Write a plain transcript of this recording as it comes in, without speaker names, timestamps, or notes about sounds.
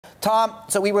Tom,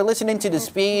 so we were listening to the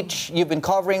speech. You've been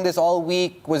covering this all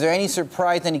week. Was there any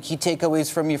surprise, any key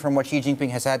takeaways from you from what Xi Jinping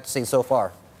has had to say so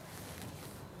far?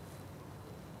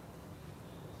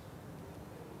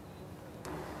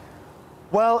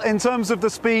 Well, in terms of the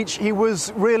speech, he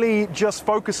was really just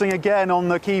focusing again on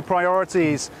the key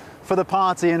priorities for the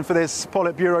party and for this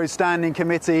Politburo Standing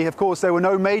Committee. Of course, there were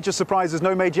no major surprises,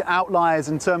 no major outliers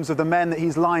in terms of the men that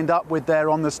he's lined up with there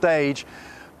on the stage.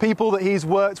 People that he's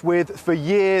worked with for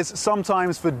years,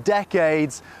 sometimes for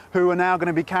decades, who are now going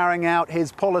to be carrying out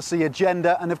his policy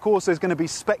agenda. And of course, there's going to be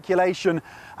speculation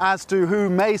as to who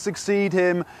may succeed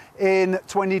him in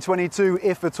 2022,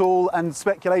 if at all. And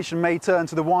speculation may turn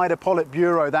to the wider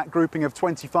Politburo, that grouping of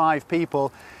 25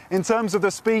 people. In terms of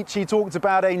the speech, he talked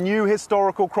about a new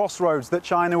historical crossroads that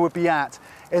China would be at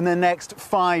in the next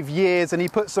 5 years. And he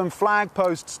put some flag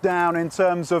posts down in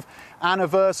terms of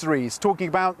anniversaries, talking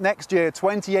about next year,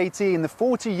 2018, the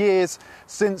 40 years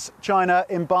since China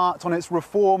embarked on its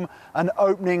reform and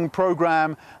opening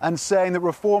program, and saying that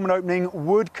reform and opening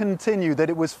would continue, that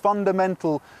it was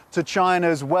fundamental to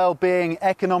China's well-being,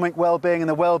 economic well-being and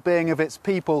the well-being of its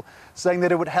people, saying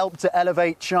that it would help to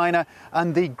elevate China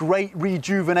and the great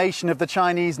rejuvenation of the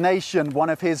Chinese nation, one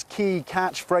of his key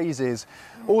catchphrases.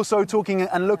 Also talking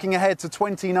and looking ahead to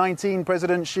 2019,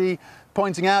 President Xi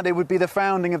pointing out it would be the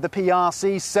founding of the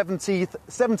PRC,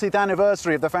 70th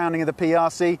anniversary of the founding of the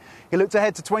PRC. He looked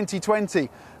ahead to 2020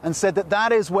 and said that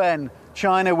that is when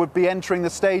China would be entering the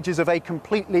stages of a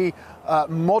completely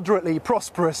moderately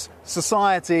prosperous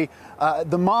society.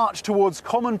 The march towards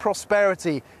common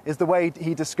prosperity is the way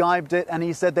he described it, and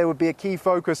he said there would be a key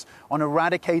focus on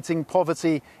eradicating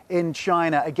poverty in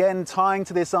China. Again, tying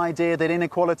to this idea that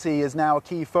inequality is now a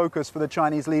key focus for the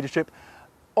Chinese leadership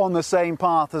on the same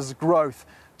path as growth.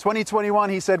 2021,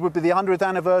 he said, would be the 100th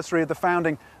anniversary of the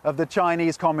founding of the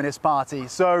Chinese Communist Party.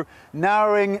 So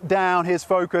narrowing down his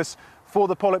focus for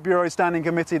the Politburo Standing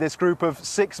Committee, this group of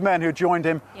 6 men who joined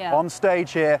him on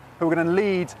stage here, who are going to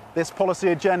lead this policy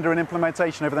agenda and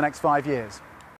implementation over the next 5 years.